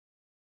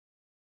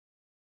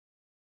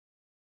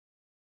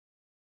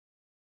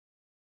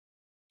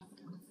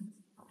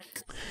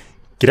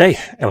G'day,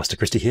 Alister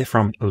Christie here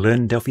from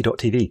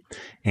LearnDelphi.tv,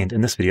 and in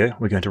this video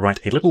we're going to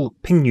write a little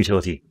ping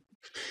utility.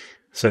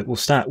 So we'll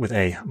start with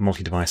a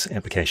multi-device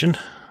application,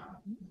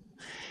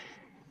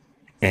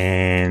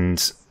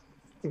 and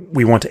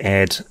we want to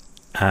add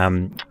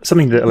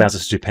something that allows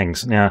us to do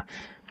pings. Now,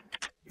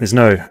 there's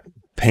no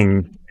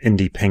ping,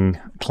 indie ping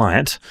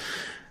client.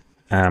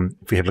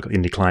 If we have a look at the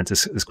indie clients,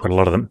 there's quite a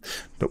lot of them,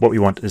 but what we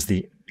want is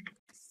the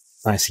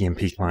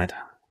ICMP client.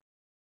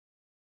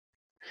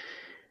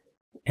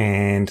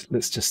 And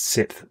let's just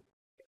set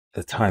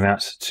the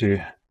timeout to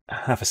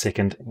half a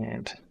second,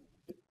 and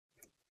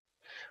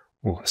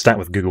we'll start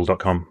with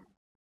google.com.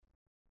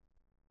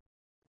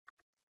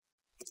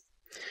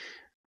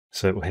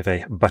 So we'll have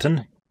a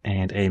button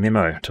and a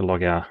memo to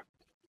log our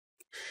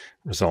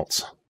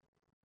results.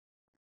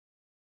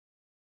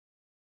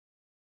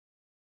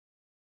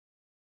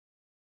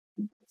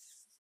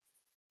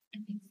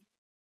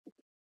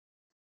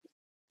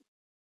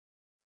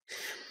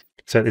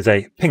 So there's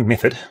a ping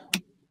method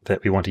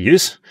that we want to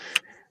use,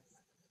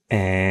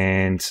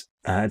 and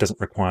it doesn't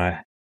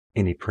require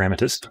any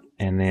parameters.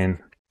 And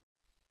then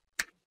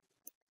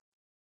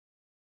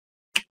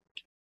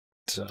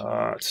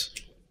dot,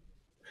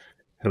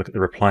 look at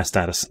the reply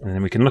status, and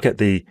then we can look at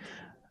the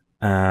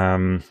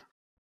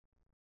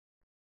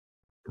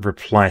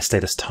reply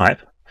status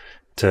type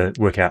to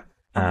work out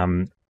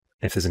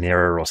if there's an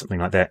error or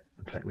something like that.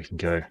 In fact, we can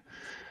go.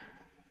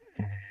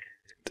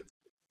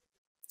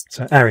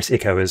 So RS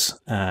echo is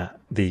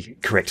the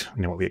correct,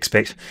 what we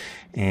expect,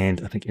 and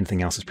I think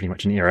anything else is pretty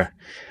much an error.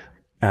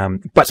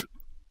 But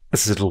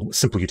this is a little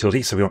simple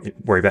utility, so we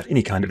won't worry about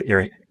any kind of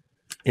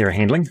error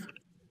handling.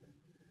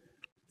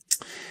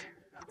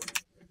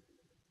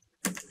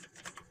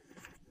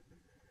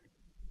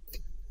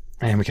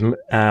 And we can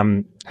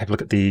have a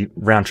look at the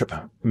round trip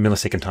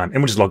millisecond time,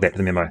 and we'll just log that to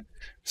the memo.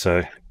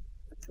 So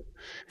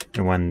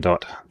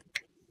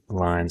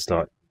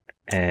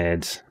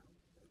one.lines.add.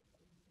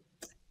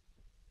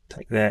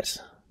 Take that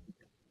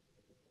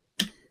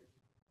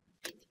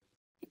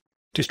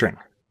to string.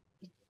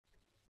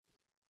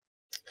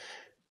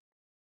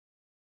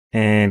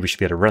 And we should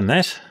be able to run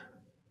that.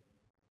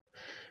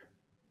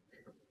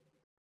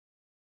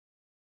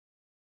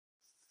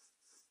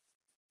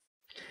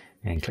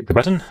 And click the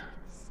button.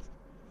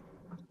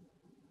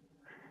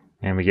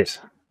 And we get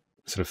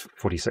sort of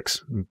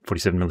 47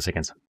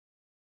 milliseconds.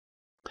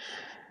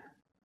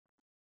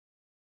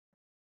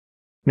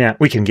 Now,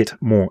 we can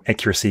get more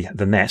accuracy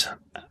than that.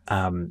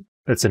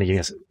 It's only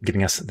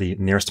giving us the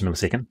nearest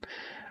millisecond.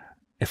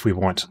 If we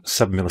want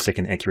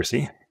sub-millisecond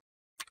accuracy,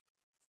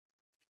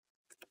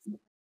 we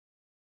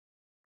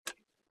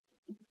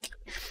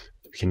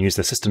can use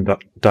the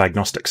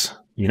system.diagnostics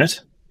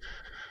unit,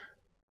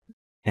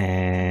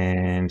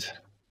 and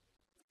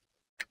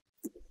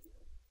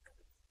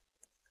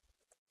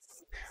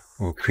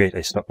we'll create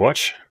a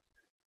stopwatch.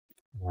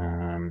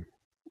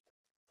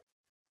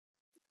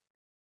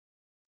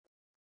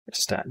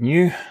 Start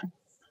new,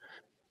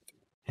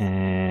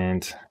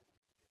 and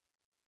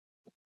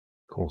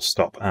call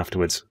stop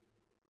afterwards,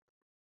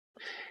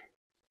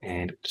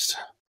 and just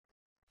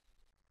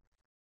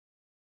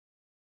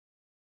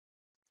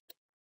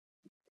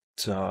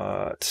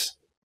dot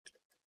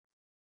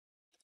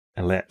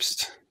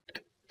elapsed,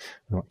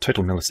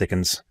 total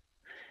milliseconds,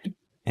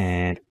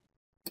 and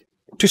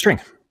to string.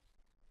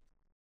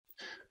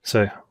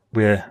 So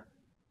we're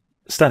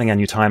starting our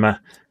new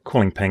timer,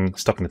 calling ping,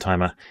 stopping the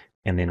timer,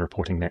 and then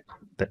reporting that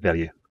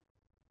value.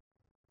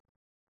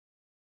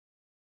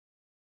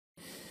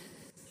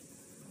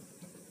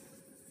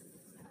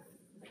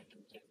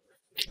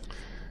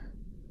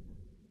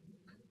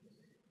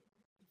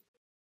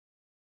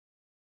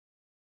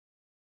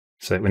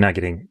 So we're now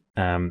getting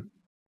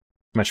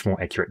much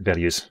more accurate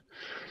values.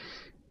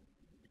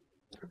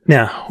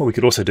 Now, what we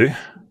could also do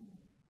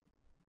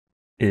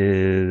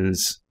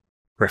is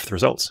graph the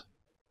results.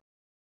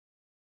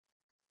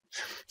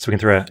 So we can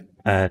throw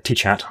a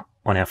t-chart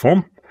on our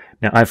form.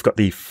 Now, I've got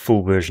the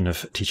full version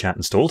of t-chart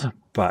installed,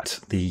 but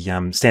the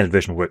standard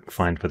version will work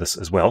fine for this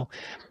as well.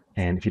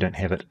 And if you don't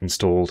have it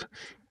installed,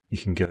 you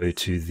can go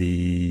to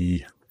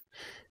the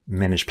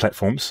Manage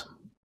Platforms,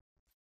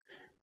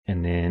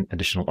 and then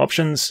Additional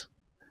Options,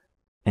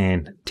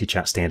 and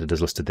t-chart standard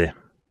is listed there.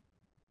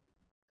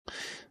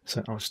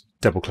 So I'll just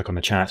double-click on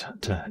the chart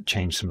to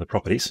change some of the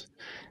properties.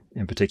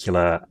 In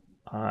particular,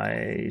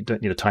 I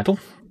don't need a title,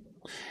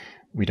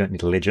 we don't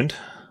need a legend,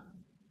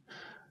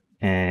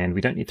 and we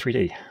don't need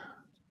 3D.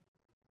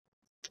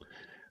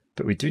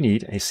 But we do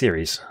need a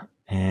series,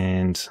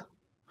 and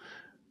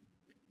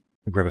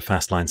we'll grab a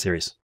fast line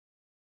series.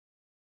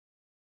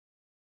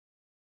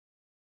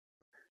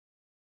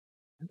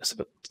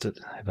 Just to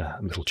have a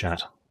little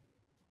chart.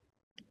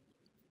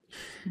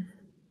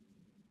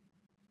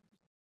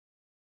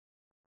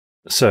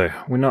 So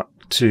we're not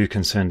too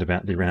concerned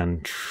about the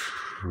round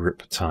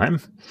trip time.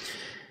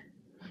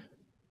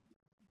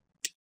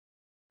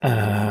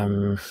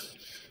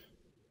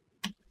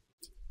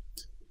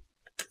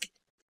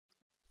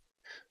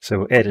 So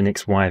we'll add an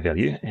XY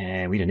value,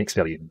 and we need an X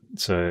value.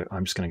 So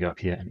I'm just going to go up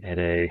here and add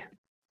a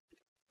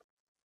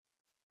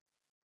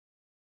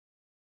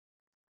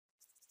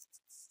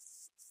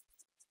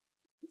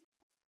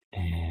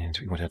And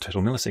we want our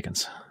total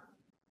milliseconds.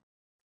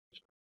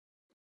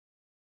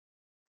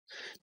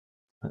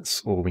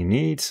 That's all we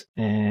need.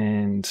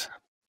 And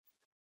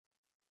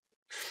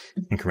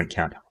increment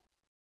count.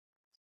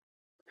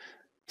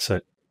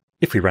 So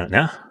if we run it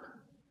now,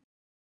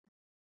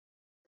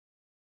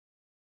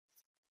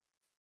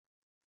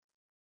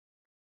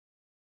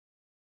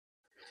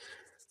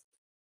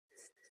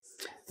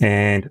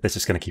 and that's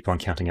just going to keep on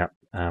counting up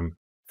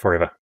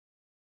forever.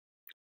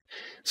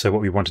 So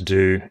what we want to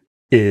do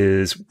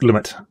is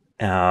limit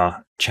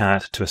our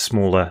chart to a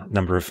smaller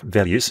number of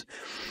values.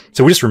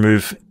 So we'll just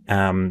remove,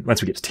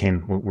 once we get to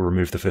 10, we'll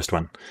remove the first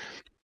one.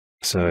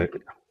 So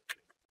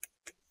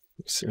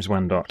series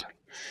 1 dot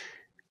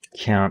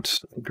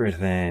count greater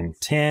than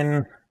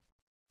 10.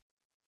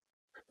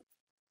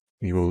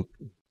 We will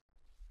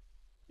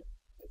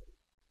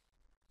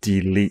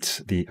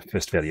delete the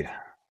first value.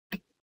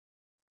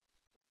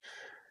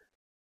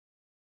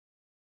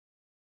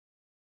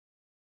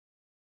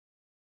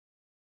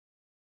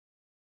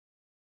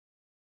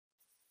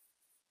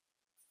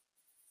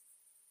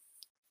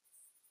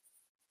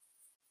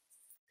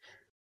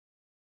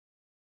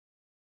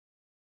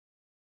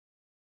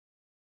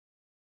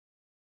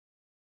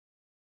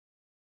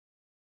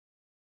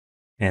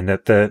 And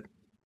that the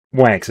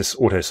y-axis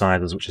auto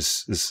sizes, which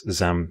is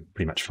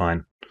pretty much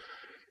fine.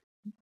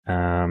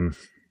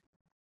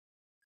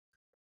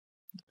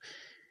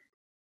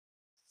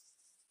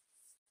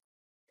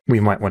 We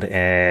might want to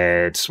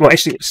add, well,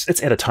 actually,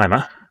 let's add a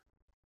timer.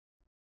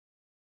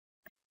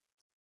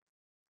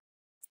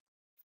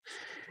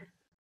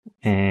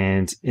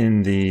 And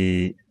in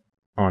the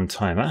on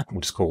timer,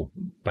 we'll just call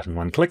button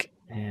 1 click,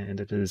 and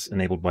it is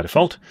enabled by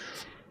default.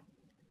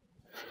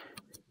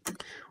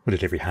 We'll do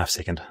it every half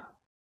second.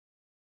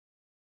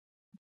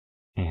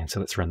 And so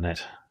let's run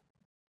that.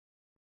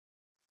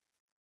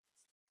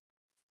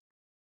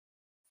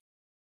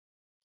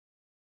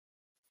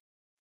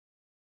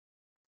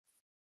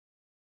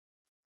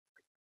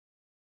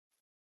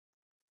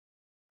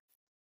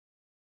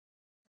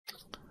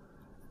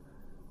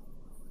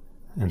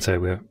 And so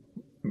we're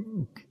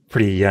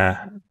pretty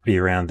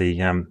around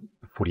the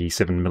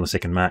 47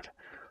 millisecond mark.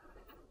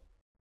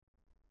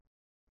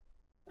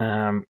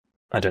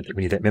 I don't think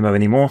we need that memo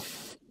anymore.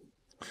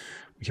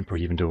 We can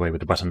probably even do away with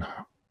the button.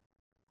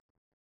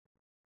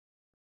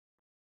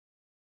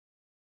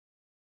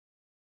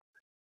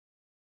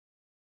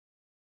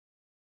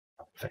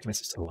 In fact, let's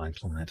just align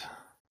from that.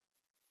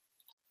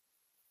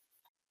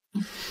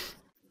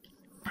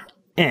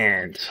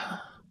 And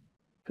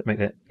make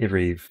that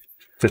every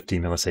 50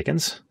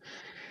 milliseconds.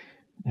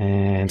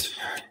 And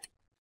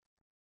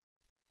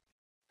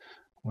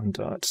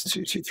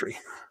 1.223.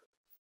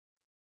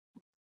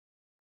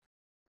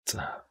 It's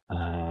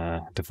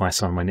a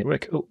device on my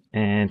network. Oh,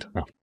 and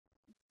I'm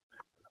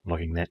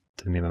logging that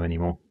to the memo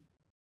anymore.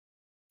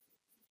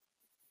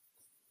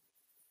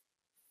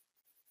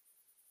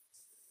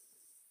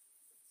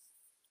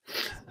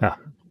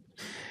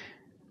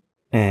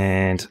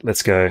 And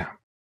let's go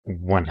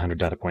 100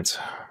 data points.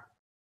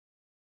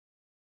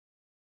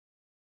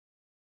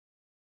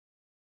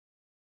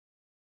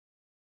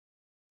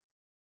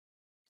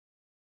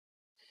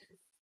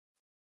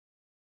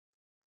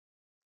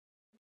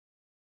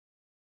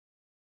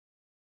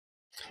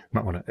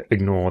 Might want to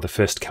ignore the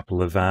first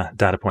couple of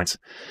data points.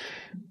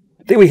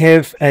 There we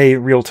have a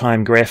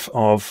real-time graph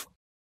of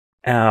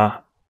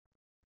our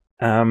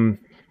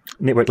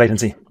network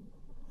latency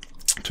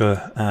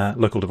to a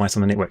local device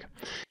on the network.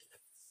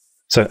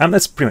 So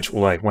that's pretty much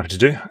all I wanted to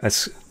do.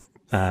 That's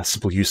a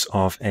simple use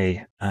of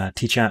a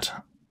T-chart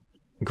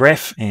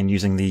graph and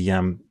using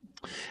the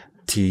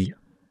TID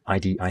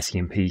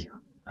ICMP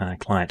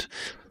client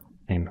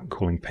and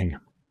calling ping.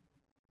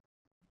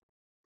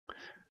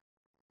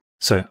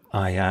 So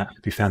I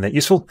hope you found that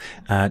useful.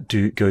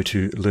 Do go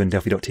to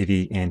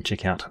learndelphi.tv and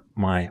check out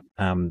my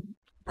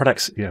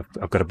products.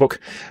 I've got a book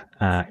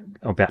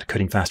about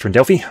coding faster in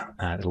Delphi.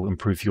 It'll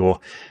improve your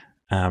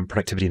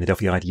productivity in the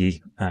Delphi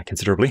IDE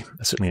considerably.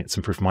 Certainly it's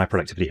improved my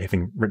productivity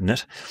having written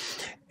it.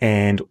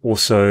 And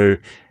also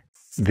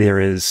there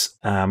is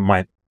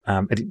my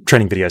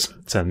training videos.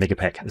 So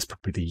Megapack is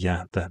probably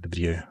the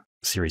video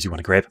series you want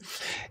to grab.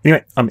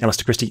 Anyway, I'm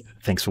Alister Christie.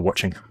 Thanks for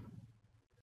watching.